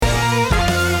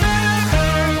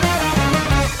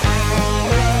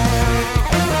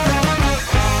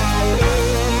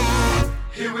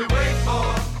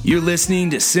You're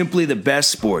listening to Simply the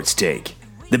Best Sports Take,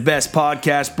 the best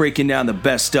podcast breaking down the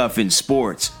best stuff in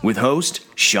sports with host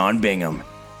Sean Bingham.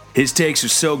 His takes are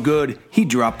so good, he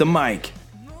dropped the mic,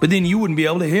 but then you wouldn't be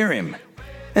able to hear him,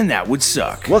 and that would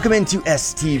suck. Welcome into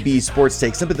STB Sports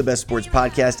Take, Simply the Best Sports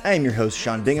Podcast. I am your host,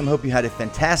 Sean Bingham. Hope you had a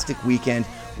fantastic weekend.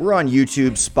 We're on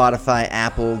YouTube, Spotify,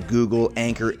 Apple, Google,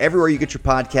 Anchor, everywhere you get your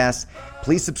podcasts.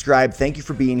 Please subscribe. Thank you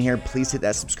for being here. Please hit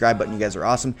that subscribe button. You guys are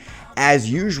awesome.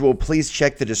 As usual, please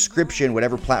check the description,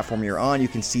 whatever platform you're on. You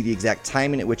can see the exact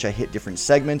timing at which I hit different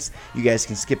segments. You guys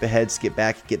can skip ahead, skip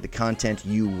back, get the content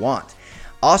you want.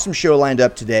 Awesome show lined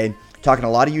up today. Talking a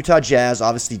lot of Utah Jazz,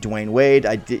 obviously Dwayne Wade.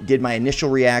 I did my initial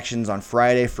reactions on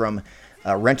Friday from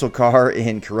a rental car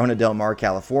in Corona Del Mar,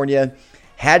 California.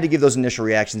 Had to give those initial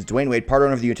reactions. Dwayne Wade, part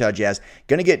owner of the Utah Jazz.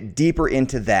 Going to get deeper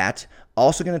into that.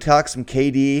 Also going to talk some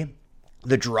KD,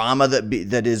 the drama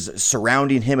that is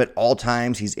surrounding him at all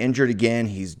times. He's injured again.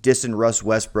 He's dissing Russ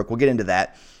Westbrook. We'll get into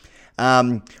that.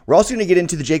 We're also going to get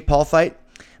into the Jake Paul fight.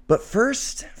 But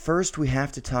first we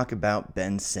have to talk about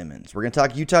Ben Simmons. We're going to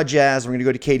talk Utah Jazz. We're going to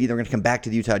go to KD. Then we're going to come back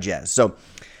to the Utah Jazz. So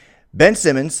Ben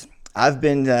Simmons, I've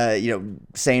been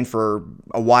saying for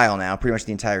a while now, pretty much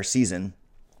the entire season,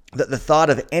 that the thought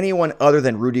of anyone other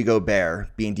than Rudy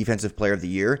Gobert being Defensive Player of the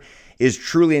Year is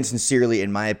truly and sincerely,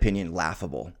 in my opinion,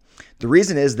 laughable. The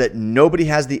reason is that nobody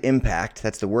has the impact.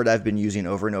 That's the word I've been using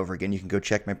over and over again. You can go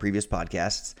check my previous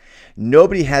podcasts.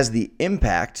 Nobody has the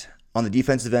impact on the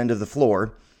defensive end of the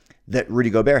floor that Rudy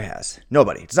Gobert has.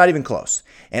 Nobody. It's not even close.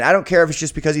 And I don't care if it's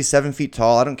just because he's 7 feet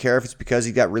tall. I don't care if it's because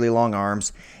he's got really long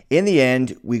arms. In the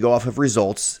end, we go off of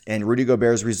results, and Rudy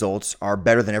Gobert's results are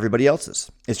better than everybody else's.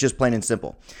 It's just plain and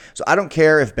simple. So I don't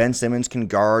care if Ben Simmons can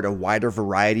guard a wider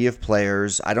variety of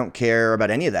players. I don't care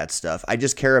about any of that stuff. I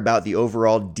just care about the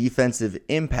overall defensive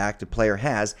impact a player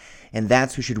has, and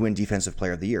that's who should win Defensive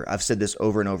Player of the Year. I've said this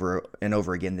over and over and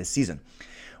over again this season.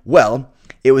 Well,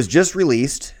 it was just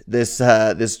released, this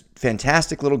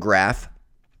fantastic little graph,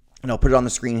 and I'll put it on the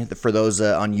screen for those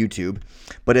on YouTube.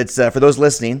 But it's for those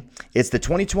listening, it's the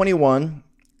 2021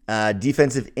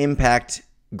 defensive impact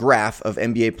graph of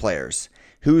NBA players.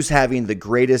 Who's having the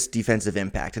greatest defensive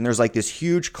impact? And there's like this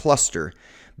huge cluster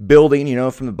building,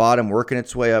 from the bottom, working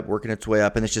its way up,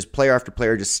 and it's just player after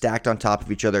player just stacked on top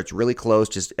of each other. It's really close,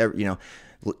 just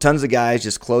tons of guys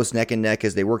just close neck and neck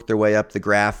as they work their way up the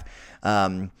graph.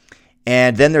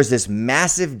 And then there's this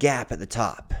massive gap at the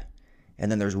top.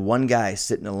 And then there's one guy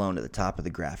sitting alone at the top of the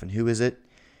graph. And who is it?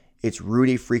 It's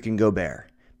Rudy freaking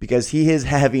Gobert. Because he is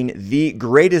having the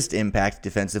greatest impact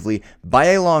defensively by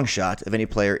a long shot of any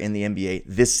player in the NBA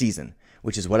this season,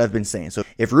 which is what I've been saying. So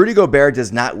if Rudy Gobert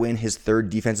does not win his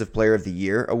third Defensive Player of the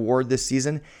Year award this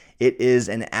season, it is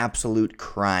an absolute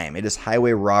crime. It is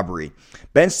highway robbery.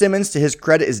 Ben Simmons, to his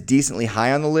credit, is decently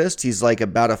high on the list. He's like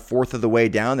about a fourth of the way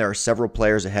down. There are several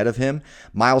players ahead of him.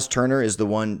 Miles Turner is the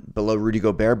one below Rudy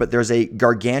Gobert, but there's a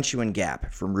gargantuan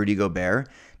gap from Rudy Gobert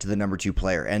to the number 2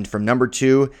 player. And from number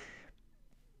 2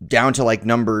 down to like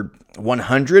number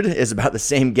 100 is about the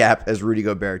same gap as Rudy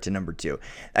Gobert to number 2.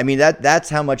 I mean, that's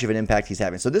how much of an impact he's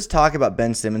having. So this talk about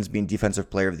Ben Simmons being Defensive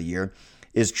Player of the Year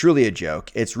is truly a joke.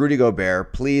 It's Rudy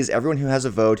Gobert. Please, everyone who has a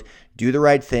vote, do the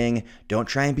right thing. Don't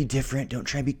try and be different. Don't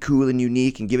try and be cool and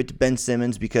unique and give it to Ben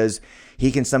Simmons because he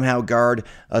can somehow guard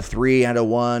a 3 and a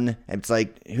 1. It's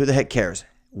like, who the heck cares?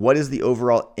 What is the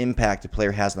overall impact a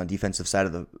player has on the defensive side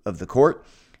of the court?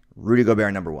 Rudy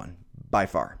Gobert, number 1, by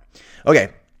far. Okay,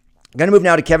 I'm going to move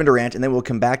now to Kevin Durant, and then we'll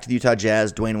come back to the Utah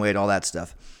Jazz, Dwayne Wade, all that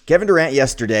stuff. Kevin Durant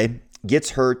yesterday gets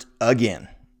hurt again.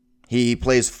 He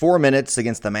plays 4 minutes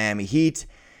against the Miami Heat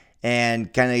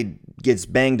and kind of gets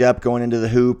banged up going into the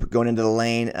hoop, going into the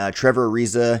lane. Trevor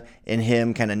Ariza and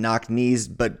him kind of knocked knees,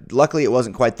 but luckily it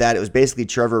wasn't quite that. It was basically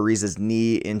Trevor Ariza's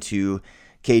knee into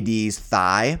KD's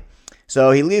thigh.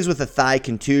 So he leaves with a thigh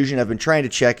contusion. I've been trying to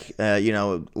check,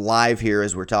 live here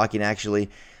as we're talking, actually,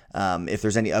 if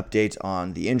there's any updates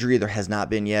on the injury. There has not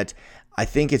been yet. I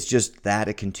think it's just that,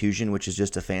 a contusion, which is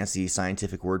just a fancy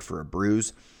scientific word for a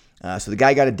bruise. So the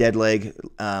guy got a dead leg.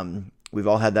 We've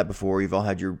all had that before. You've all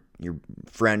had your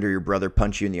friend or your brother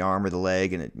punch you in the arm or the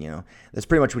leg, and that's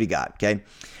pretty much what he got, okay?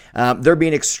 They're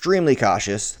being extremely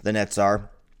cautious, the Nets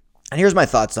are. And here's my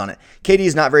thoughts on it. KD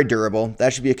is not very durable.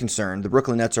 That should be a concern. The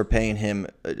Brooklyn Nets are paying him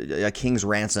a king's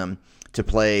ransom to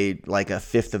play like a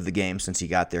fifth of the game since he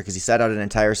got there because he sat out an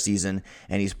entire season,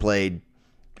 and he's played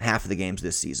half of the games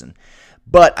this season.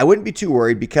 But I wouldn't be too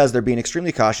worried because they're being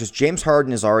extremely cautious. James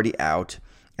Harden is already out.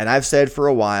 And I've said for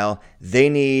a while, they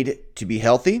need to be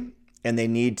healthy and they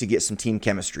need to get some team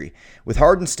chemistry. With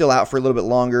Harden still out for a little bit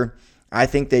longer, I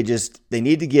think they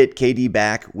need to get KD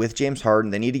back with James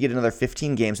Harden. They need to get another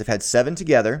 15 games. They've had 7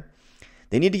 together.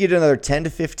 They need to get another 10 to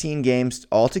 15 games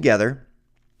all together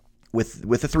with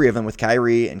the three of them, with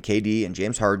Kyrie and KD and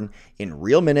James Harden, in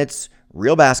real minutes,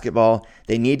 real basketball.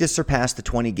 They need to surpass the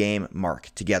 20-game mark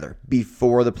together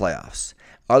before the playoffs.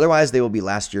 Otherwise, they will be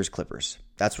last year's Clippers.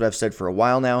 That's what I've said for a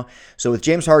while now. So with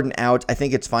James Harden out, I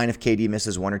think it's fine if KD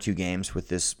misses 1 or 2 games with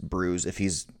this bruise, if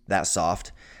he's that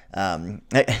soft. And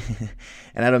I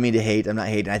don't mean to hate. I'm not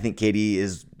hating. I think KD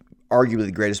is arguably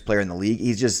the greatest player in the league.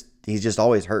 He's just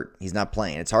always hurt. He's not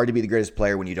playing. It's hard to be the greatest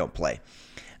player when you don't play.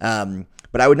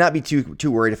 But I would not be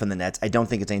too worried if I'm the Nets. I don't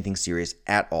think it's anything serious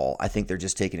at all. I think they're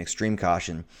just taking extreme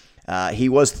caution. He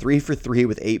was 3 for 3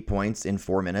 with 8 points in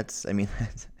 4 minutes. I mean,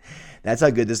 that's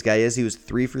how good this guy is. He was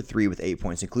 3 for 3 with 8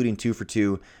 points, including 2 for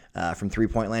 2 from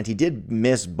three-point land. He did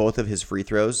miss both of his free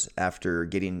throws after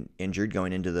getting injured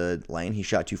going into the lane. He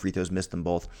shot 2 free throws, missed them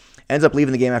both. Ends up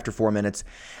leaving the game after 4 minutes.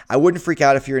 I wouldn't freak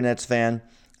out if you're a Nets fan.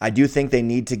 I do think they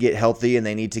need to get healthy and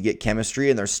they need to get chemistry,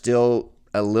 and there's still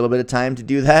a little bit of time to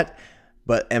do that,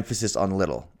 but emphasis on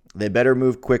little. They better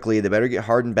move quickly. They better get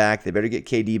Harden back. They better get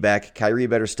KD back. Kyrie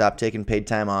better stop taking paid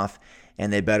time off,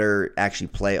 and they better actually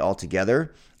play all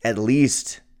together at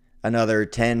least another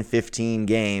 10, 15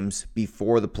 games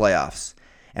before the playoffs.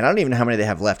 And I don't even know how many they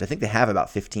have left. I think they have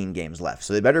about 15 games left.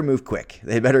 So they better move quick.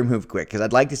 They better move quick because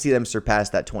I'd like to see them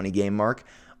surpass that 20-game mark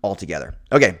altogether.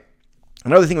 Okay,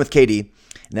 another thing with KD,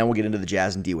 and then we'll get into the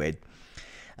Jazz and D-Wade.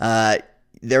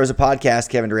 There was a podcast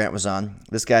Kevin Durant was on.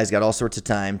 This guy's got all sorts of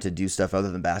time to do stuff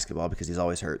other than basketball because he's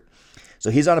always hurt. So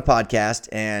he's on a podcast,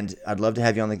 and I'd love to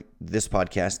have you on this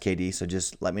podcast, KD. So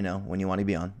just let me know when you want to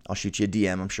be on. I'll shoot you a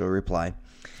DM. I'm sure you'll reply.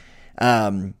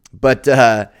 Oh,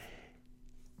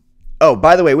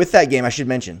 by the way, with that game, I should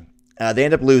mention, they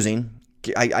end up losing.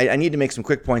 I need to make some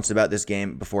quick points about this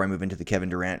game before I move into the Kevin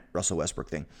Durant, Russell Westbrook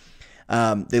thing.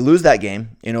 They lose that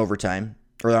game in overtime,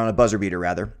 or on a buzzer beater,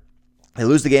 rather. They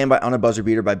lose the game on a buzzer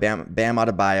beater by Bam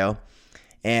Adebayo.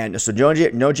 And so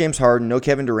no James Harden, no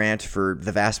Kevin Durant for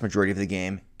the vast majority of the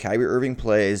game. Kyrie Irving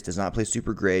plays, does not play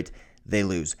super great. They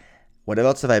lose. What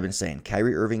else have I been saying?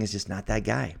 Kyrie Irving is just not that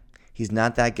guy. He's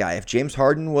not that guy. If James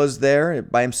Harden was there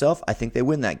by himself, I think they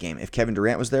win that game. If Kevin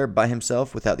Durant was there by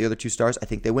himself without the other two stars, I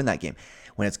think they win that game.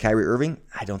 When it's Kyrie Irving,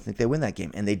 I don't think they win that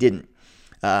game, and they didn't.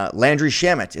 Landry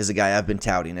Shamet is a guy I've been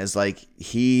touting as like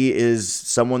he is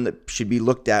someone that should be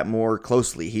looked at more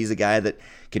closely. He's a guy that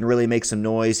can really make some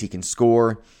noise. He can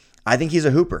score. I think he's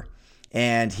a hooper.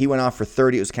 And he went off for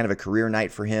 30. It was kind of a career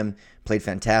night for him. Played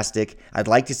fantastic. I'd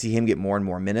like to see him get more and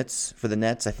more minutes for the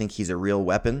Nets. I think he's a real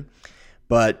weapon.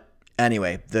 But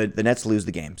anyway, the Nets lose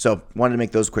the game. So wanted to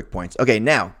make those quick points. Okay,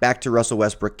 now back to Russell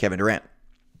Westbrook, Kevin Durant.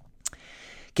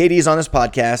 KD is on this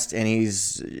podcast, and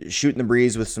he's shooting the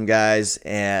breeze with some guys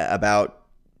about,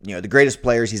 the greatest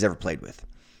players he's ever played with.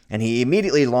 And he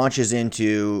immediately launches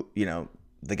into,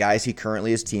 the guys he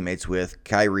currently is teammates with,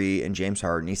 Kyrie and James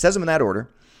Harden. He says them in that order.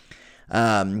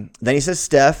 Then he says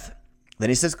Steph. Then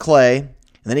he says Clay. And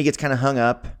then he gets kind of hung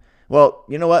up. Well,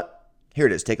 you know what? Here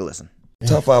it is. Take a listen.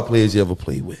 Top 5 players you ever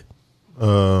played with?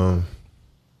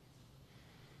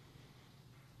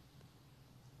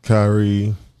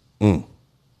 Kyrie.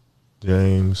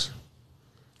 James.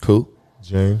 Cool.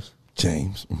 James.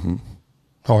 Mm-hmm.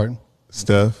 Harden.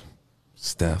 Steph.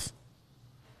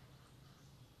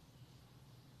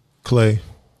 Clay.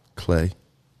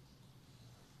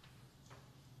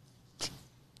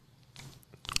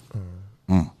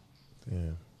 Damn.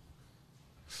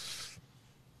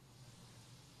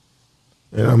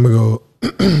 And I'm gonna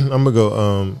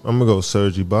go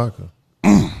Serge Ibaka.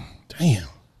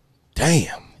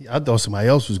 Damn. I thought somebody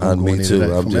else was going to go into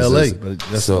that from LA, but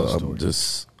that's so another story. I'm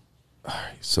just all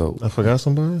right. So I forgot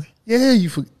somebody. Yeah,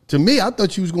 to me, I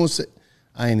thought you was going to say.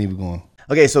 I ain't even going.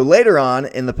 Okay, so later on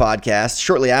in the podcast,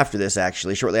 shortly after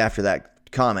that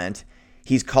comment,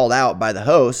 he's called out by the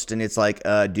host, and it's like,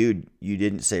 dude, you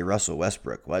didn't say Russell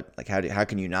Westbrook. What? Like, how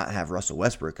can you not have Russell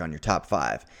Westbrook on your top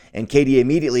 5? And KD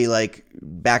immediately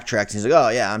backtracks. And he's like, oh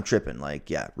yeah, I'm tripping. Like,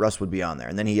 yeah, Russ would be on there.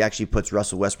 And then he actually puts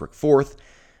Russell Westbrook 4th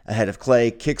ahead of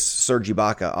Clay, kicks Serge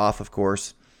Ibaka off, of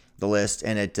course, the list, so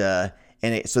then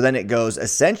it goes.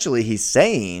 Essentially, if he's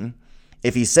saying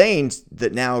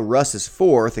that now Russ is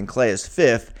 4th and Clay is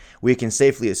 5th, we can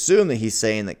safely assume that he's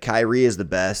saying that Kyrie is the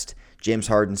best, James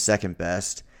Harden second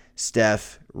best,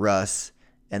 Steph, Russ,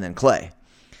 and then Clay.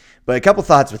 But a couple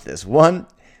thoughts with this. One,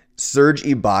 Serge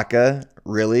Ibaka,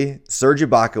 really? Serge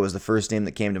Ibaka was the first name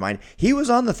that came to mind. He was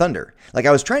on the Thunder. Like,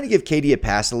 I was trying to give KD a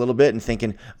pass a little bit and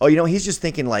thinking, he's just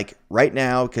thinking like right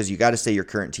now, because you got to say your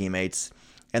current teammates.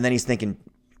 And then he's thinking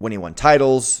when he won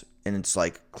titles, and it's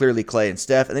like clearly Clay and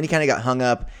Steph. And then he kind of got hung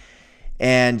up.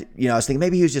 And, I was thinking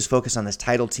maybe he was just focused on his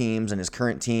title teams and his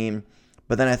current team.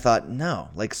 But then I thought, no,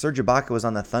 like Serge Ibaka was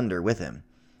on the Thunder with him.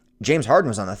 James Harden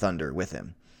was on the Thunder with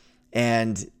him.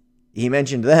 And he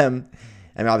mentioned them.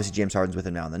 I mean, obviously James Harden's with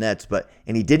him now on the Nets,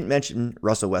 and he didn't mention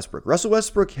Russell Westbrook. Russell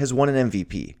Westbrook has won an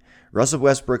MVP. Russell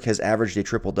Westbrook has averaged a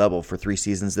triple-double for 3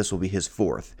 seasons. This will be his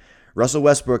 4th. Russell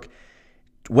Westbrook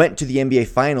went to the NBA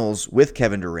Finals with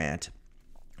Kevin Durant.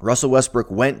 Russell Westbrook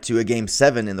went to a Game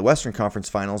 7 in the Western Conference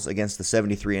Finals against the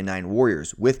 73-9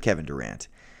 Warriors with Kevin Durant.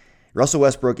 Russell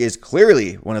Westbrook is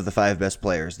clearly one of the 5 best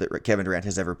players that Kevin Durant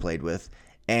has ever played with,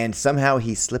 and somehow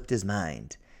he slipped his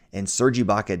mind, and Serge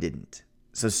Ibaka didn't.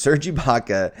 So Serge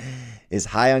Ibaka is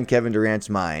high on Kevin Durant's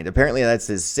mind. Apparently that's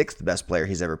his 6th best player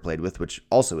he's ever played with, which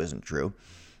also isn't true.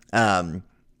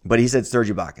 But he said Serge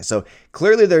Ibaka. So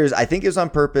clearly I think it was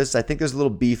on purpose. I think there's a little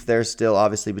beef there still,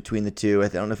 obviously, between the two. I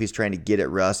don't know if he's trying to get at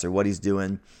Russ or what he's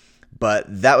doing. But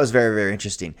that was very, very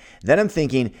interesting. Then I'm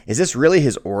thinking, is this really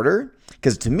his order?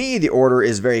 Because to me, the order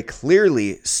is very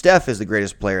clearly Steph is the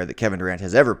greatest player that Kevin Durant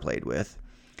has ever played with.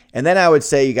 And then I would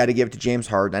say you got to give it to James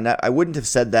Harden. And I wouldn't have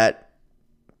said that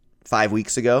 5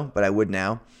 weeks ago, but I would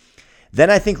now. Then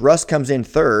I think Russ comes in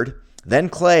 3rd, then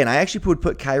Clay, and I actually would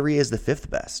put Kyrie as the 5th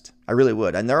best. I really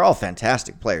would. And they're all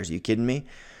fantastic players. Are you kidding me?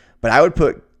 But I would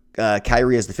put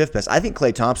Kyrie as the 5th best. I think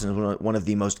Klay Thompson is one of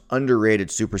the most underrated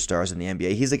superstars in the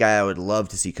NBA. He's a guy I would love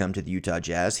to see come to the Utah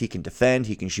Jazz. He can defend.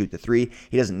 He can shoot the 3.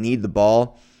 He doesn't need the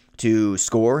ball to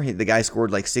score. The guy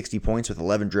scored like 60 points with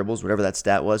 11 dribbles, whatever that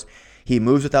stat was. He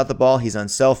moves without the ball. He's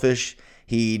unselfish.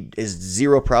 He is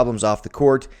 0 problems off the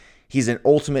court. He's an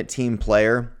ultimate team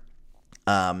player.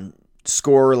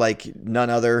 Scorer like none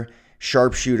other.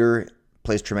 Sharpshooter.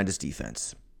 Plays tremendous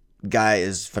defense. Guy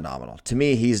is phenomenal. To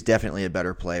me, he's definitely a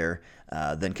better player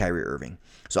than Kyrie Irving.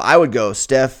 So I would go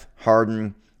Steph,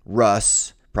 Harden,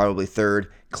 Russ, probably 3rd,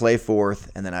 Clay 4th,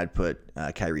 and then I'd put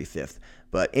Kyrie 5th.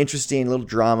 But interesting little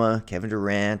drama. Kevin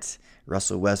Durant,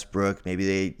 Russell Westbrook.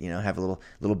 Maybe they have a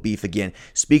little beef again.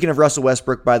 Speaking of Russell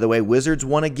Westbrook, by the way, Wizards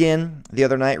won again the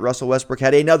other night. Russell Westbrook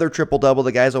had another triple-double.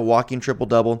 The guy's a walking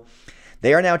triple-double.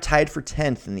 They are now tied for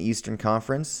 10th in the Eastern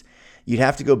Conference. You'd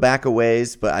have to go back a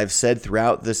ways, but I've said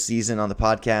throughout this season on the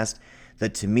podcast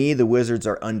that to me, the Wizards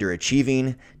are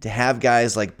underachieving. To have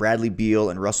guys like Bradley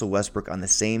Beal and Russell Westbrook on the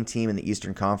same team in the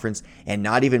Eastern Conference and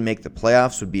not even make the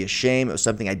playoffs would be a shame. It was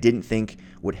something I didn't think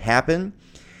would happen.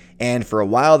 And for a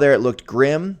while there, it looked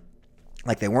grim,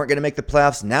 like they weren't going to make the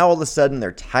playoffs. Now, all of a sudden,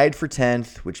 they're tied for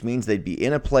 10th, which means they'd be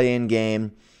in a play-in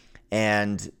game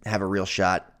and have a real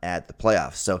shot at the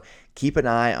playoffs. So keep an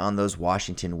eye on those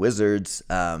Washington Wizards.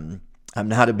 I'm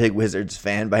not a big Wizards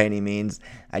fan by any means.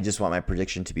 I just want my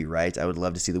prediction to be right. I would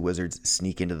love to see the Wizards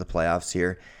sneak into the playoffs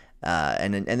here.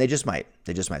 And they just might.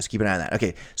 They just might. So keep an eye on that.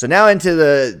 Okay, so now into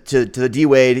the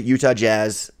D-Wade, Utah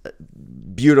Jazz.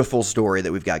 Beautiful story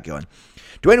that we've got going.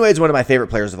 Dwayne Wade's one of my favorite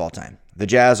players of all time. The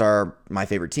Jazz are my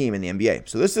favorite team in the NBA.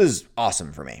 So this is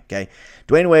awesome for me, okay?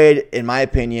 Dwayne Wade, in my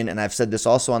opinion, and I've said this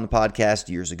also on the podcast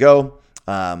years ago,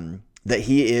 that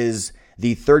he is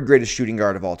the 3rd greatest shooting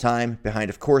guard of all time, behind,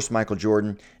 of course, Michael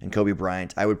Jordan and Kobe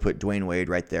Bryant. I would put Dwayne Wade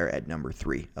right there at number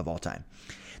 3 of all time.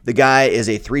 The guy is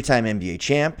a 3-time NBA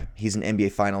champ. He's an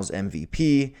NBA Finals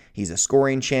MVP. He's a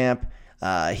scoring champ.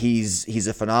 He's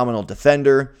a phenomenal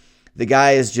defender. The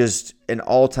guy is just an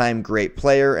all-time great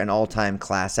player, an all-time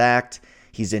class act.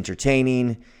 He's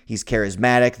entertaining. He's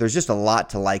charismatic. There's just a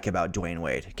lot to like about Dwayne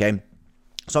Wade, okay?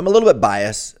 So I'm a little bit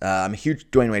biased. I'm a huge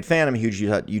Dwayne Wade fan. I'm a huge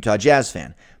Utah Jazz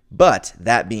fan. But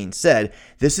that being said,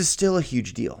 this is still a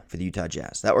huge deal for the Utah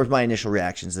Jazz. That was my initial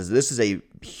reactions. This is a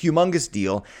humongous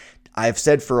deal. I've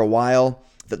said for a while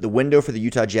that the window for the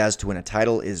Utah Jazz to win a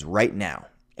title is right now.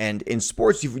 And in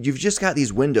sports, you've just got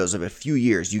these windows of a few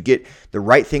years. You get the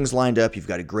right things lined up. You've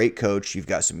got a great coach. You've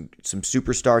got some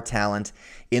superstar talent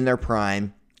in their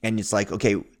prime. And it's like,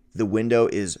 okay, the window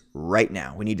is right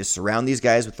now. We need to surround these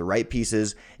guys with the right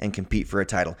pieces and compete for a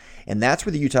title. And that's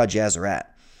where the Utah Jazz are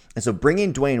at. And so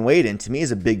bringing Dwayne Wade in, to me,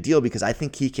 is a big deal because I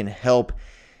think he can help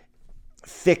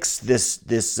fix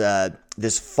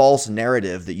this false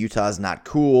narrative that Utah is not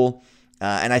cool.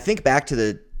 And I think back to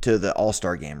the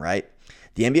All-Star game, right?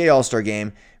 The NBA All-Star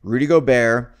game, Rudy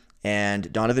Gobert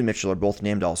and Donovan Mitchell are both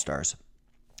named All-Stars.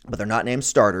 But they're not named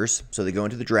starters, so they go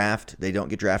into the draft. They don't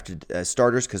get drafted as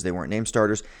starters because they weren't named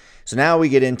starters. So now we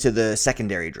get into the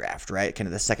secondary draft, right? Kind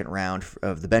of the second round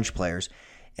of the bench players.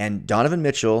 And Donovan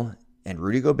Mitchell and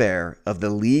Rudy Gobert of the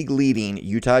league-leading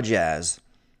Utah Jazz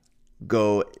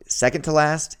go second to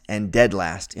last and dead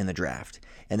last in the draft.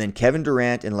 And then Kevin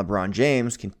Durant and LeBron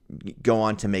James can go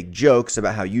on to make jokes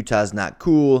about how Utah's not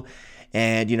cool.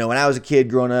 And, when I was a kid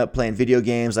growing up playing video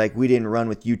games, like, we didn't run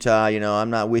with Utah. I'm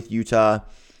not with Utah.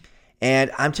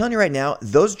 And I'm telling you right now,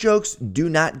 those jokes do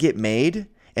not get made,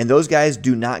 and those guys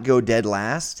do not go dead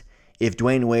last if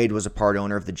Dwayne Wade was a part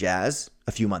owner of the Jazz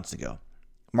a few months ago.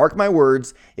 Mark my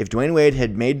words, if Dwayne Wade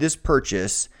had made this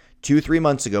purchase 2-3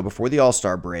 months ago before the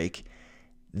All-Star break,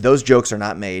 those jokes are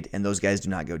not made, and those guys do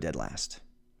not go dead last.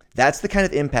 That's the kind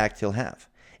of impact he'll have.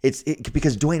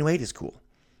 Because Dwayne Wade is cool.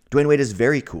 Dwayne Wade is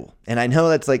very cool. And I know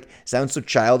that's sounds so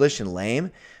childish and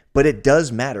lame, but it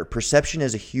does matter. Perception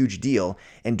is a huge deal,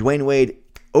 and Dwayne Wade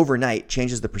overnight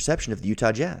changes the perception of the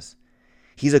Utah Jazz.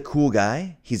 He's a cool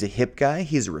guy. He's a hip guy.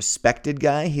 He's a respected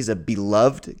guy. He's a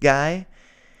beloved guy.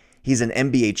 He's an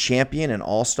NBA champion, an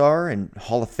all-star, and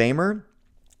Hall of Famer.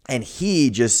 And he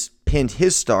just pinned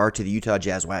his star to the Utah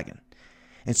Jazz wagon.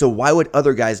 And so why would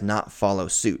other guys not follow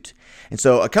suit? And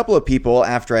so a couple of people,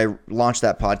 after I launched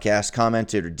that podcast,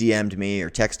 commented or DM'd me or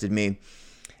texted me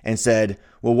and said,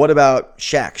 well, what about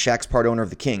Shaq? Shaq's part owner of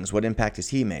the Kings. What impact has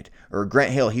he made? Or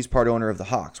Grant Hill, he's part owner of the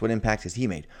Hawks. What impact has he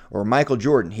made? Or Michael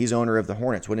Jordan, he's owner of the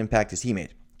Hornets. What impact has he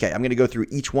made? Okay, I'm going to go through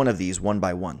each one of these one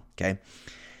by one, okay?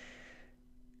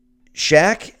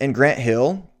 Shaq and Grant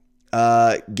Hill,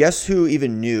 guess who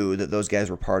even knew that those guys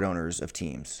were part owners of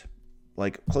teams?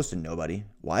 Close to nobody.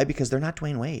 Why? Because they're not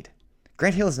Dwayne Wade.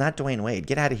 Grant Hill is not Dwayne Wade.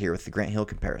 Get out of here with the Grant Hill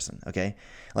comparison, okay?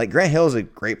 Grant Hill is a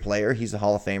great player. He's a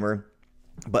Hall of Famer.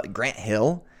 But Grant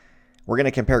Hill, we're going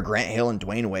to compare Grant Hill and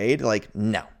Dwayne Wade?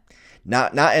 No.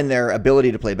 Not in their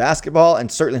ability to play basketball,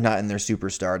 and certainly not in their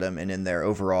superstardom and in their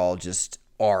overall just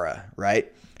aura,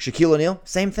 right? Shaquille O'Neal,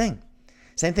 same thing.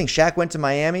 Same thing. Shaq went to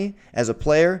Miami as a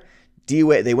player.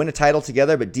 D-Wade, they win a title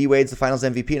together, but D-Wade's the finals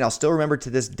MVP, and I'll still remember to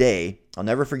this day, I'll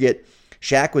never forget,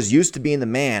 Shaq was used to being the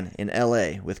man in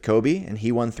LA with Kobe, and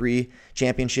he won 3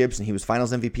 championships, and he was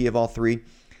finals MVP of all 3.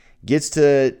 Gets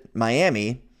to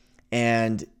Miami,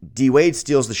 and D-Wade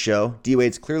steals the show.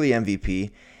 D-Wade's clearly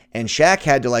MVP, and Shaq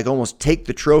had to almost take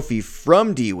the trophy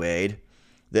from D-Wade,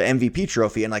 the MVP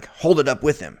trophy, and hold it up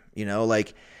with him.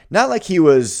 Not like he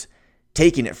was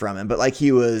taking it from him, but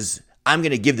he was, I'm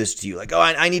going to give this to you.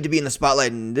 I need to be in the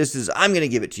spotlight, and I'm going to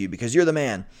give it to you because you're the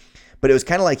man. But it was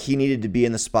kind of like he needed to be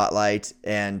in the spotlight,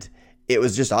 and it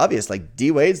was just obvious.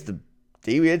 D-Wade's the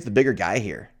bigger guy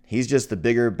here. He's just the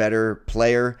bigger, better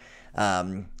player.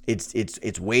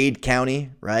 It's Wade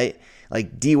County, right?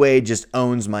 D-Wade just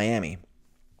owns Miami.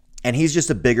 And he's just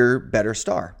a bigger, better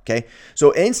star, okay?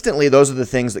 So instantly, those are the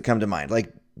things that come to mind.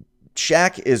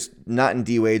 Shaq is not in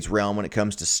D-Wade's realm when it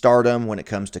comes to stardom, when it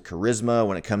comes to charisma,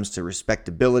 when it comes to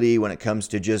respectability, when it comes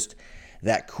to just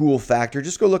that cool factor.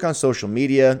 Just go look on social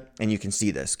media and you can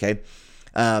see this, okay?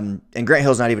 And Grant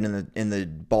Hill's not even in the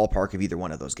ballpark of either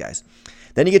one of those guys.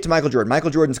 Then you get to Michael Jordan.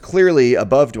 Michael Jordan's clearly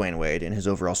above Dwayne Wade in his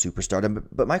overall superstardom,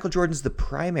 but Michael Jordan's the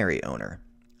primary owner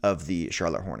of the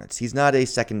Charlotte Hornets. He's not a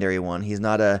secondary one. He's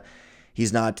not a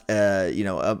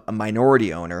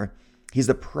minority owner. He's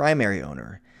the primary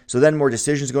owner. So then more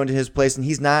decisions go into his place, and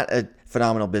he's not a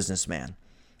phenomenal businessman.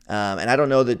 And I don't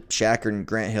know that Shaq and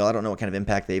Grant Hill, I don't know what kind of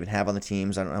impact they even have on the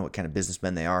teams. I don't know what kind of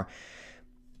businessmen they are.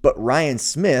 But Ryan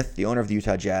Smith, the owner of the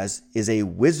Utah Jazz, is a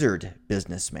wizard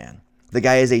businessman. The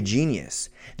guy is a genius.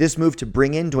 This move to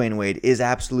bring in Dwayne Wade is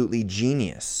absolutely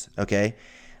genius, okay?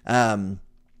 And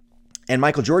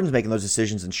Michael Jordan's making those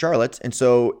decisions in Charlotte. And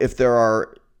so if there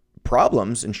are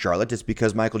problems in Charlotte, it's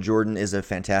because Michael Jordan is a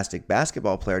fantastic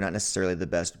basketball player, not necessarily the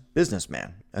best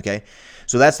businessman, okay?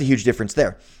 So that's the huge difference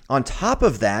there. On top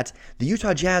of that, the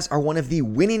Utah Jazz are one of the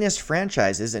winningest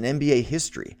franchises in NBA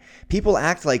history. People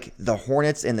act like the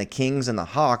Hornets and the Kings and the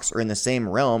Hawks are in the same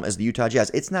realm as the Utah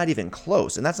Jazz. It's not even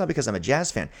close, and that's not because I'm a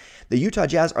Jazz fan. The Utah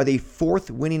Jazz are the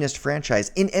 4th winningest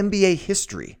franchise in NBA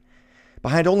history,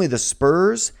 behind only the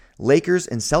Spurs, Lakers,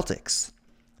 and Celtics.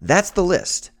 That's the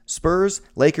list. Spurs,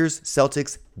 Lakers,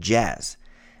 Celtics, Jazz.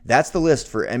 That's the list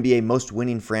for NBA most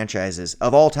winning franchises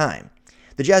of all time.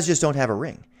 The Jazz just don't have a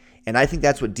ring. And I think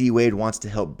that's what D-Wade wants to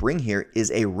help bring here is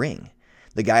a ring.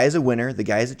 The guy is a winner. The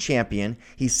guy is a champion.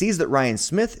 He sees that Ryan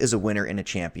Smith is a winner and a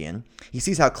champion. He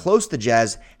sees how close the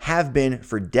Jazz have been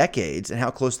for decades and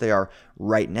how close they are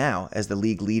right now as the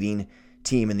league leading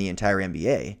team in the entire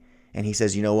NBA. And he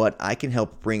says, you know what? I can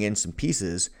help bring in some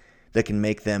pieces that can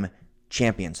make them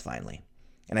champions finally.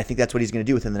 And I think that's what he's going to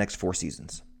do within the next 4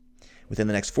 seasons. Within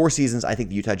the next 4 seasons, I think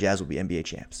the Utah Jazz will be NBA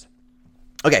champs.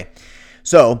 Okay,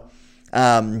 so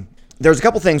there's a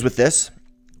couple things with this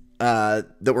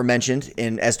that were mentioned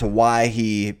as to why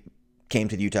he came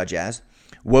to the Utah Jazz.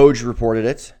 Woj reported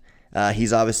it.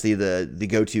 He's obviously the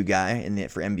go-to guy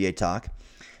for NBA talk.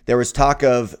 There was talk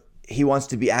of he wants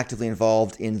to be actively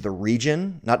involved in the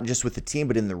region, not just with the team,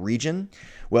 but in the region.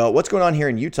 Well, what's going on here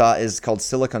in Utah is called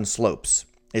Silicon Slopes.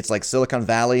 It's like Silicon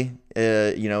Valley,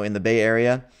 in the Bay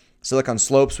Area. Silicon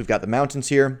Slopes, we've got the mountains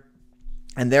here.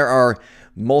 And there are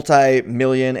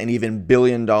multi-million and even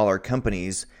billion-dollar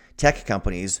companies, tech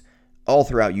companies, all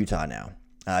throughout Utah now,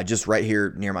 just right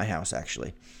here near my house,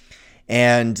 actually.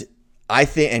 And I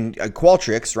think, and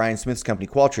Qualtrics, Ryan Smith's company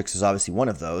Qualtrics is obviously one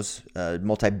of those, a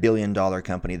multi-billion-dollar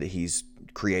company that he's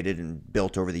created and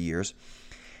built over the years.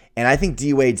 And I think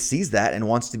D. Wade sees that and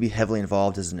wants to be heavily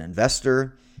involved as an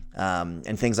investor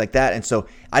and things like that. And so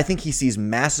I think he sees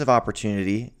massive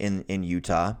opportunity in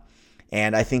Utah.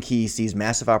 And I think he sees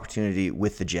massive opportunity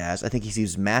with the Jazz. I think he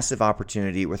sees massive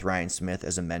opportunity with Ryan Smith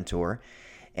as a mentor.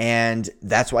 And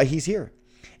that's why he's here.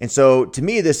 And so to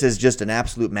me, this is just an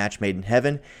absolute match made in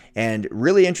heaven. And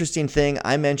really interesting thing,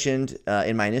 I mentioned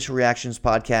in my initial reactions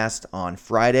podcast on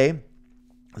Friday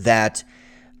that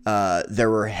there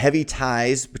were heavy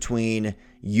ties between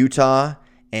Utah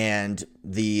and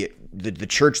the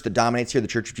church that dominates here, the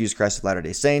Church of Jesus Christ of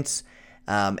Latter-day Saints,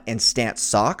 and Stance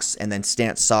Sox, and then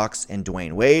Stance Sox and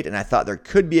Dwayne Wade. And I thought there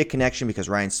could be a connection because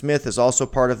Ryan Smith is also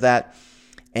part of that.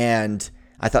 And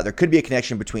I thought there could be a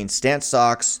connection between Stance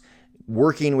Sox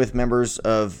working with members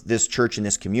of this church in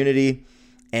this community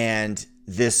and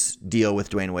this deal with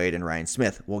Dwayne Wade and Ryan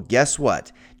Smith. Well, guess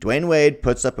what? Dwayne Wade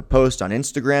puts up a post on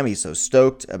Instagram. He's so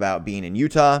stoked about being in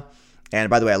Utah. And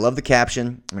by the way, I love the caption.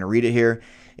 I'm going to read it here.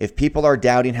 If people are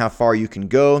doubting how far you can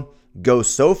go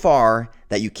so far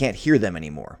that you can't hear them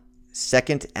anymore.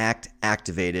 Second act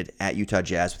activated at Utah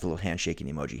Jazz with a little handshaking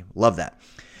emoji. Love that.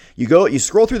 You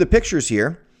scroll through the pictures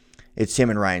here. It's him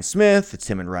and Ryan Smith. It's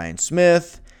him and Ryan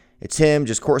Smith. It's him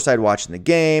just courtside watching the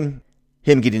game.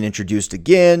 Him getting introduced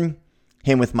again.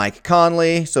 Him with Mike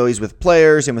Conley. So he's with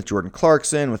players. Him with Jordan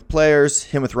Clarkson with players.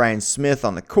 Him with Ryan Smith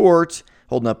on the court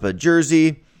holding up a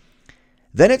jersey.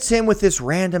 Then it's him with this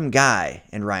random guy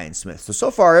and Ryan Smith.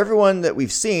 So far, everyone that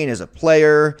we've seen is a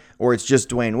player, or it's just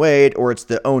Dwayne Wade, or it's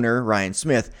the owner, Ryan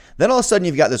Smith. Then all of a sudden,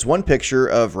 you've got this one picture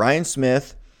of Ryan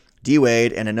Smith, D.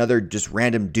 Wade, and another just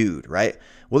random dude, right?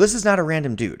 Well, this is not a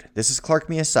random dude. This is Clark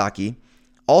Miyasaki,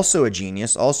 also a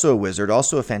genius, also a wizard,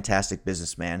 also a fantastic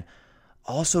businessman,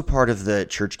 also part of the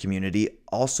church community,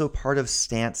 also part of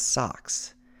Stance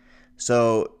Sox.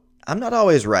 So I'm not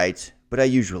always right, but I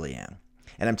usually am.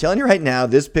 And I'm telling you right now,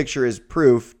 this picture is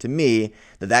proof to me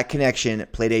that that connection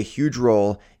played a huge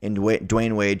role in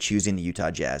Dwayne Wade choosing the Utah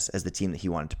Jazz as the team that he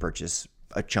wanted to purchase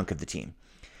a chunk of the team.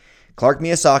 Clark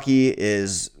Miyasaki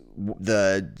is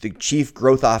the chief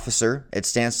growth officer at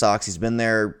Stance Sox. He's been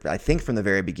there, I think, from the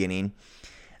very beginning,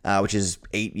 which is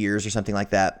 8 years or something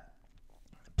like that.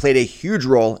 Played a huge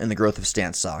role in the growth of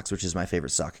Stance Sox, which is my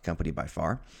favorite sock company by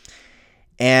far.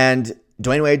 And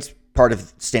Dwayne Wade's part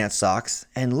of Stance Sox,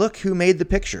 and look who made the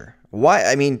picture. Why?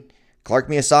 I mean, Clark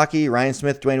Miyasaki, Ryan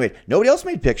Smith, Dwayne Wade. Nobody else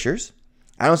made pictures.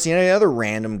 I don't see any other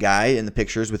random guy in the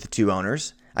pictures with the two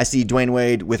owners. I see Dwayne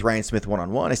Wade with Ryan Smith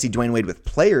one-on-one. I see Dwayne Wade with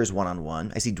players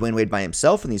one-on-one. I see Dwayne Wade by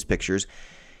himself in these pictures.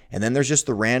 And then there's just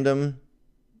the random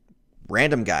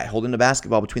guy holding the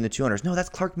basketball between the two owners. No, that's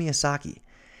Clark Miyasaki.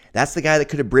 That's the guy that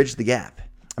could have bridged the gap.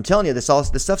 I'm telling you, this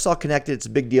stuff's all connected. It's a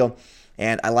big deal.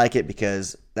 And I like it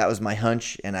because that was my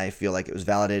hunch, and I feel like it was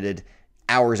validated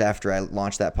hours after I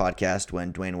launched that podcast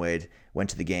when Dwayne Wade went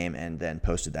to the game and then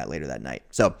posted that later that night.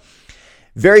 So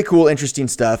very cool, interesting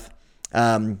stuff.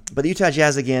 But the Utah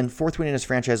Jazz, again, fourth winningest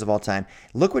franchise of all time.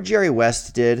 Look what Jerry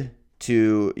West did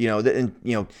to,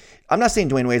 I'm not saying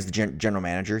Dwayne Wade's the general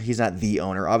manager. He's not the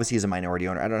owner. Obviously, he's a minority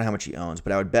owner. I don't know how much he owns,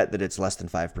 but I would bet that it's less than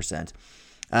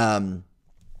 5%.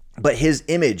 But his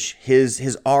image,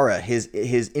 his aura, his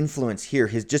influence here,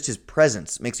 his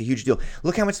presence makes a huge deal.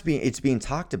 Look how much it's being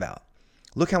talked about.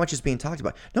 Look how much it's being talked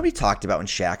about. Nobody talked about when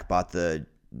Shaq bought the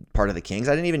part of the Kings.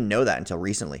 I didn't even know that until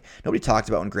recently. Nobody talked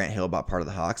about when Grant Hill bought part of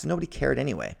the Hawks, and nobody cared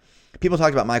anyway. People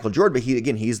talked about Michael Jordan, but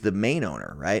he's the main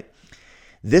owner, right?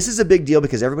 This is a big deal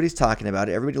because everybody's talking about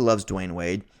it. Everybody loves Dwayne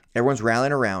Wade. Everyone's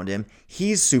rallying around him.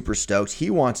 He's super stoked. He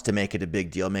wants to make it a big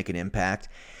deal, make an impact.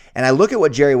 And I look at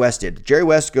what Jerry West did. Jerry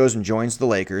West goes and joins the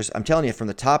Lakers. I'm telling you, from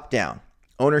the top down,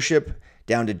 ownership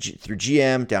down to through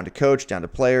GM, down to coach, down to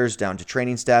players, down to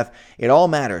training staff. It all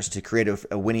matters to create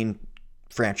a winning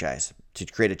franchise, to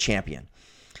create a champion.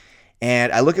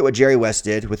 And I look at what Jerry West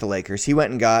did with the Lakers. He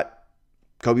went and got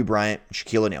Kobe Bryant,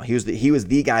 Shaquille O'Neal. He was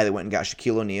the guy that went and got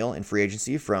Shaquille O'Neal in free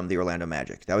agency from the Orlando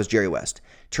Magic. That was Jerry West.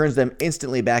 Turns them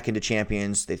instantly back into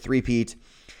champions. They three-peat.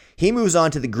 He moves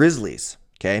on to the Grizzlies,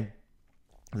 okay?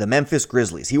 The Memphis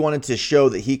Grizzlies. He wanted to show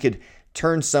that he could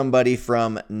turn somebody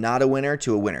from not a winner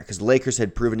to a winner because the Lakers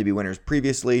had proven to be winners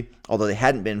previously, although they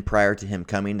hadn't been prior to him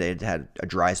coming. They had had a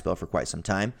dry spell for quite some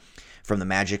time from the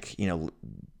Magic,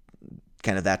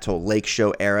 kind of that whole Lake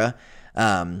Show era.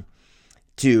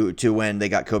 to when they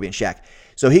got Kobe and Shaq.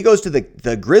 So he goes to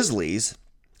the Grizzlies,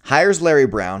 hires Larry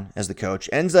Brown as the coach,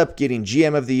 ends up getting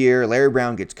GM of the year. Larry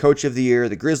Brown gets coach of the year.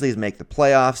 The Grizzlies make the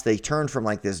playoffs. They turn from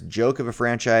like this joke of a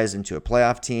franchise into a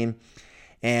playoff team.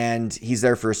 And he's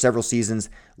there for several seasons,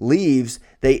 leaves.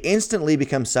 They instantly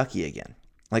become sucky again.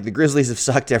 Like the Grizzlies have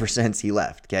sucked ever since he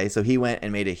left. Okay. So he went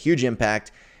and made a huge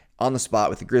impact on the spot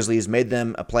with the Grizzlies, made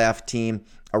them a playoff team,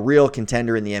 a real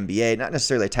contender in the NBA, not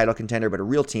necessarily a title contender, but a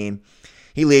real team.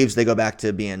 He leaves. They go back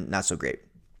to being not so great.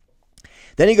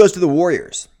 Then he goes to the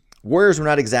Warriors. Warriors were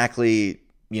not exactly,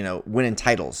 winning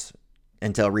titles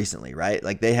until recently, right?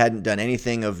 Like they hadn't done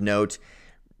anything of note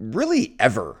really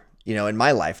ever, in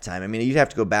my lifetime. I mean, you'd have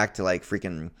to go back to like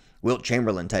freaking Wilt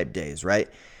Chamberlain type days, right?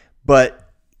 But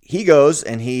he goes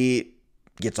and he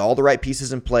gets all the right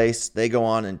pieces in place. They go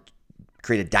on and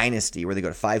create a dynasty where they go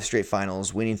to 5 straight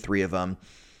finals, winning 3 of them.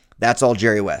 That's all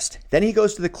Jerry West. Then he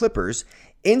goes to the Clippers,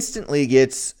 instantly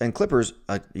gets, and Clippers,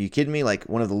 are you kidding me? Like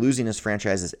one of the losingest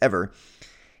franchises ever.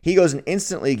 He goes and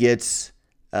instantly gets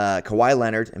Kawhi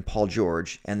Leonard and Paul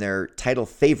George, and they're title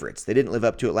favorites. They didn't live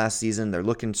up to it last season. They're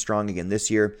looking strong again this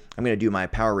year. I'm going to do my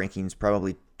power rankings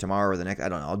probably tomorrow or the next. I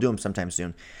don't know. I'll do them sometime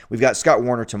soon. We've got Scott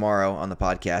Warner tomorrow on the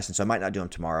podcast, and so I might not do them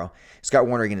tomorrow. Scott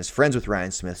Warner, again, is friends with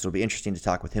Ryan Smith, so it'll be interesting to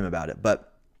talk with him about it.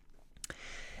 But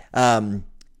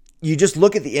you just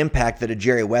look at the impact that a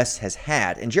Jerry West has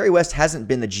had, and Jerry West hasn't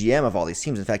been the GM of all these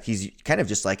teams. In fact, he's kind of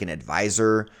just like an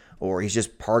advisor, or he's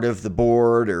just part of the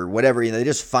board or whatever. They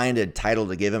just find a title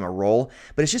to give him a role,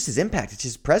 but it's just his impact. It's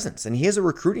his presence, and he is a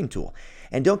recruiting tool.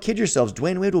 And don't kid yourselves,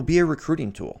 Dwayne Wade will be a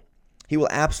recruiting tool. He will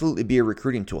absolutely be a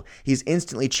recruiting tool. He's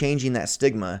instantly changing that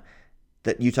stigma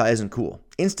that Utah isn't cool.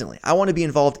 Instantly. I want to be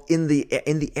involved in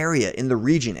the area, in the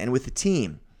region, and with the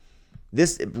team.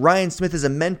 Ryan Smith is a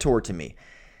mentor to me.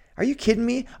 Are you kidding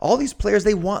me? All these players,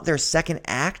 they want their second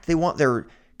act. They want their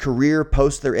career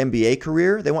post their NBA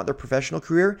career. They want their professional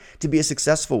career to be a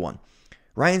successful one.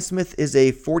 Ryan Smith is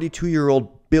a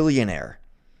 42-year-old billionaire.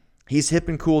 He's hip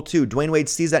and cool too. Dwayne Wade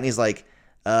sees that and he's like,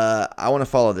 I want to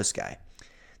follow this guy.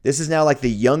 This is now like the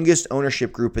youngest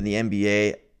ownership group in the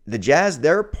NBA. The Jazz,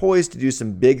 they're poised to do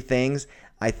some big things.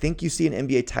 I think you see an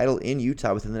NBA title in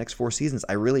Utah within the next 4 seasons.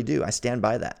 I really do. I stand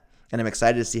by that. And I'm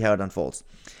excited to see how it unfolds.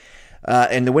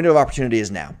 And the window of opportunity is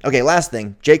now. Okay, last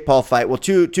thing. Jake Paul fight. Well,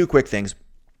 two quick things.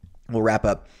 We'll wrap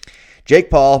up.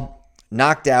 Jake Paul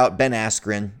knocked out Ben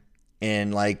Askren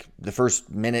in like the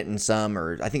first minute and some,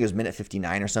 or I think it was minute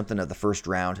 59 or something of the first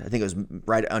round. I think it was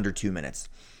right under 2 minutes.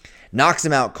 Knocks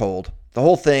him out cold. The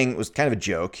whole thing was kind of a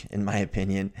joke, in my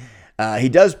opinion. He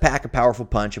does pack a powerful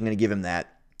punch. I'm going to give him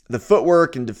that. The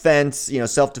footwork and defense,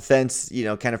 self-defense,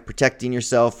 kind of protecting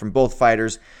yourself from both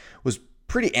fighters was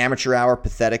pretty amateur hour,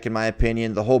 pathetic in my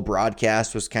opinion. The whole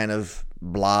broadcast was kind of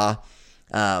blah,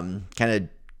 kind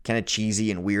of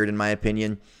cheesy and weird in my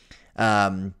opinion.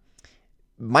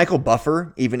 Michael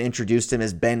Buffer even introduced him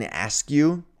as Ben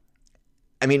Askew.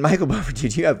 I mean, Michael Buffer,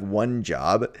 dude, you have one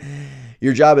job.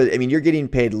 Your job is, you're getting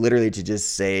paid literally to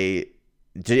just to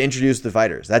introduce the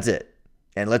fighters. That's it.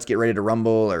 And let's get ready to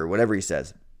rumble or whatever he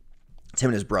says. It's him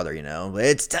and his brother,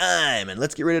 It's time and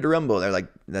let's get ready to rumble. They're like,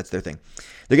 that's their thing.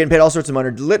 They're getting paid all sorts of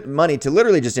money to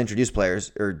literally just introduce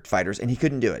players or fighters, and he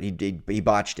couldn't do it. He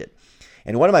botched it.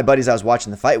 And one of my buddies I was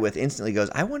watching the fight with instantly goes,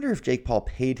 I wonder if Jake Paul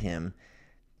paid him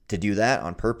to do that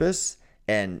on purpose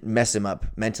and mess him up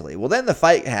mentally. Well, then the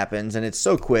fight happens, and it's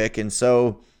so quick and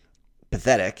so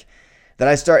pathetic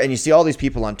that and you see all these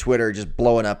people on Twitter just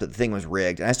blowing up that the thing was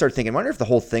rigged. And I started thinking, I wonder if the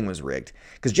whole thing was rigged.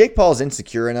 Because Jake Paul is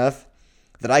insecure enough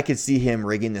that I could see him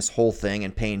rigging this whole thing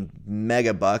and paying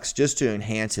mega bucks just to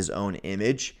enhance his own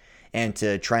image and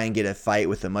to try and get a fight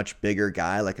with a much bigger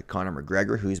guy like a Conor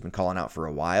McGregor, who he's been calling out for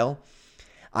a while.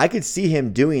 I could see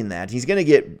him doing that. He's going to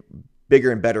get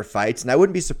bigger and better fights, and I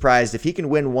wouldn't be surprised if he can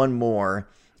win one more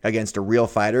against a real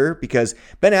fighter, because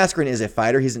Ben Askren is a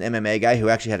fighter. He's an MMA guy who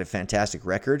actually had a fantastic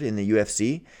record in the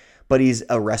UFC, but he's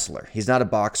a wrestler. He's not a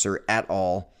boxer at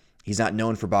all. He's not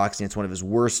known for boxing. It's one of his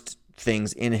worst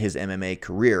things in his MMA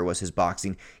career was his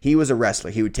boxing. He was a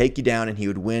wrestler. He would take you down and he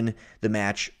would win the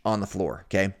match on the floor,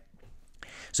 okay?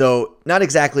 So not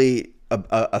exactly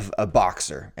a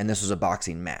boxer, and this was a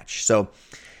boxing match. So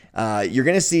you're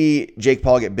going to see Jake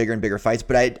Paul get bigger and bigger fights,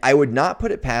 but I would not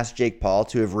put it past Jake Paul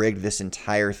to have rigged this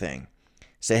entire thing.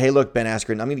 Say, hey, look, Ben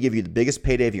Askren, I'm going to give you the biggest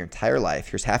payday of your entire life.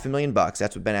 Here's $500,000.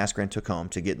 That's what Ben Askren took home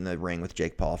to get in the ring with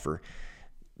Jake Paul for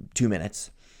 2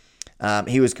 minutes.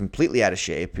 He was completely out of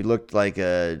shape. He looked he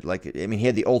had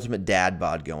the ultimate dad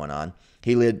bod going on.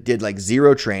 He did like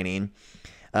zero training.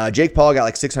 Jake Paul got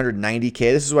like $690K.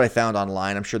 This is what I found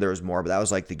online. I'm sure there was more, but that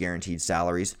was like the guaranteed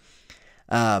salaries.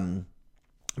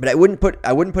 But I wouldn't put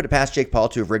it past Jake Paul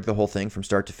to have rigged the whole thing from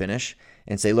start to finish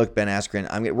and say, look, Ben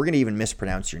Askren, we're gonna even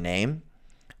mispronounce your name.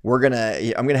 I'm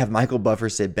gonna have Michael Buffer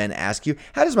say Ben Askew.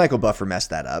 How does Michael Buffer mess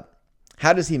that up?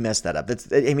 How does he mess that up?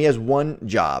 He has one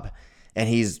job, and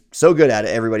he's so good at it,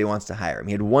 everybody wants to hire him.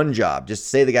 He had one job, just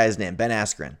say the guy's name, Ben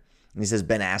Askren. And he says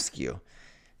Ben Askew.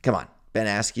 Come on, Ben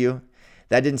Askew.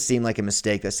 That didn't seem like a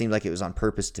mistake. That seemed like it was on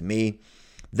purpose to me.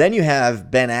 Then you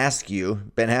have Ben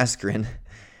Askren,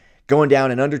 going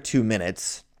down in under 2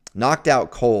 minutes, knocked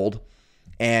out cold,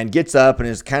 and gets up and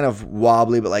is kind of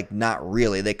wobbly, but like not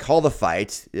really. They call the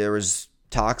fight. There was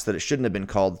talks that it shouldn't have been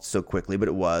called so quickly, but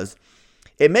it was.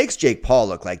 It makes Jake Paul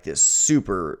look like this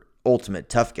super ultimate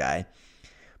tough guy.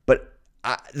 But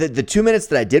the 2 minutes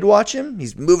that I did watch him,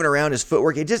 he's moving around, his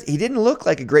footwork, he didn't look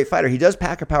like a great fighter. He does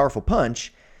pack a powerful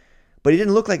punch, but he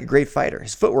didn't look like a great fighter.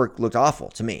 His footwork looked awful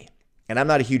to me. And I'm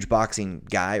not a huge boxing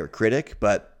guy or critic,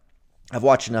 but I've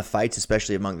watched enough fights,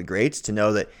 especially among the greats, to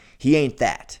know that he ain't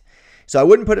that. So I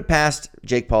wouldn't put it past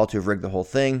Jake Paul to have rigged the whole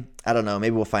thing. I don't know.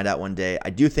 Maybe we'll find out one day. I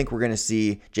do think we're going to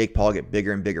see Jake Paul get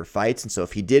bigger and bigger fights. And so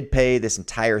if he did pay this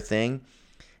entire thing,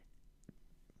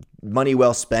 money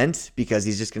well spent, because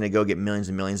he's just going to go get millions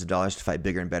and millions of dollars to fight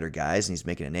bigger and better guys, and he's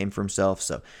making a name for himself.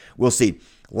 So we'll see.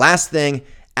 Last thing,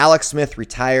 Alex Smith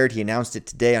retired. He announced it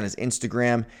today on his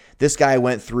Instagram. This guy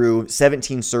went through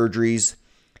 17 surgeries.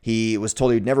 He was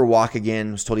told he'd never walk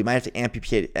again, was told he might have to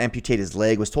amputate his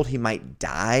leg, was told he might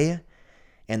die.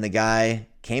 And the guy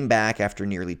came back after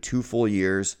nearly 2 full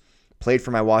years, played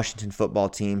for my Washington football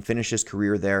team, finished his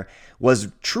career there,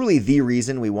 was truly the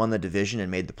reason we won the division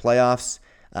and made the playoffs.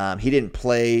 He didn't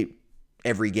play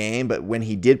every game, but when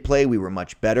he did play, we were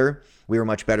much better. We were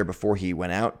much better before he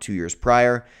went out 2 years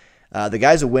prior. The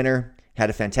guy's a winner, had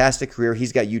a fantastic career.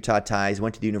 He's got Utah ties,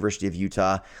 went to the University of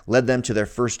Utah, led them to their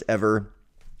first ever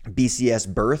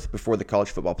BCS berth before the college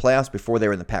football playoffs, before they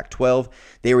were in the Pac-12.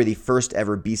 They were the first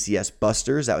ever BCS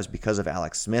busters. That was because of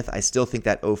Alex Smith. I still think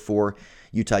that 04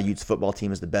 Utah Utes football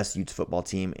team is the best Utes football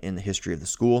team in the history of the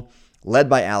school. Led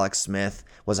by Alex Smith,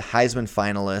 was a Heisman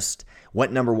finalist,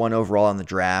 went number 1 overall in the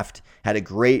draft, had a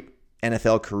great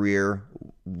NFL career,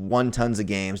 won tons of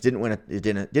games, didn't win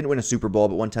a Super Bowl,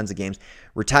 but won tons of games.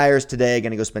 Retires today,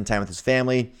 going to go spend time with his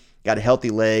family, got a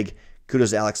healthy leg. Kudos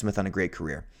to Alex Smith on a great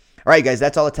career. All right, guys,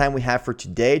 that's all the time we have for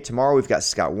today. Tomorrow, we've got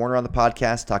Scott Warner on the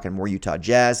podcast talking more Utah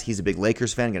Jazz. He's a big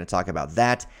Lakers fan, going to talk about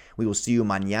that. We will see you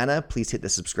mañana. Please hit the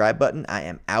subscribe button. I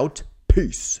am out.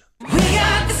 Peace.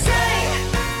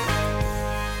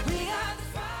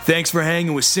 Thanks for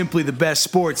hanging with Simply the Best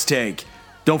Sports Take.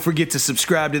 Don't forget to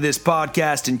subscribe to this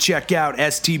podcast and check out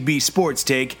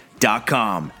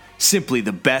stbsportstake.com. Simply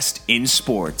the best in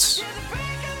sports.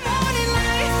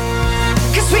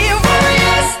 'Cause we are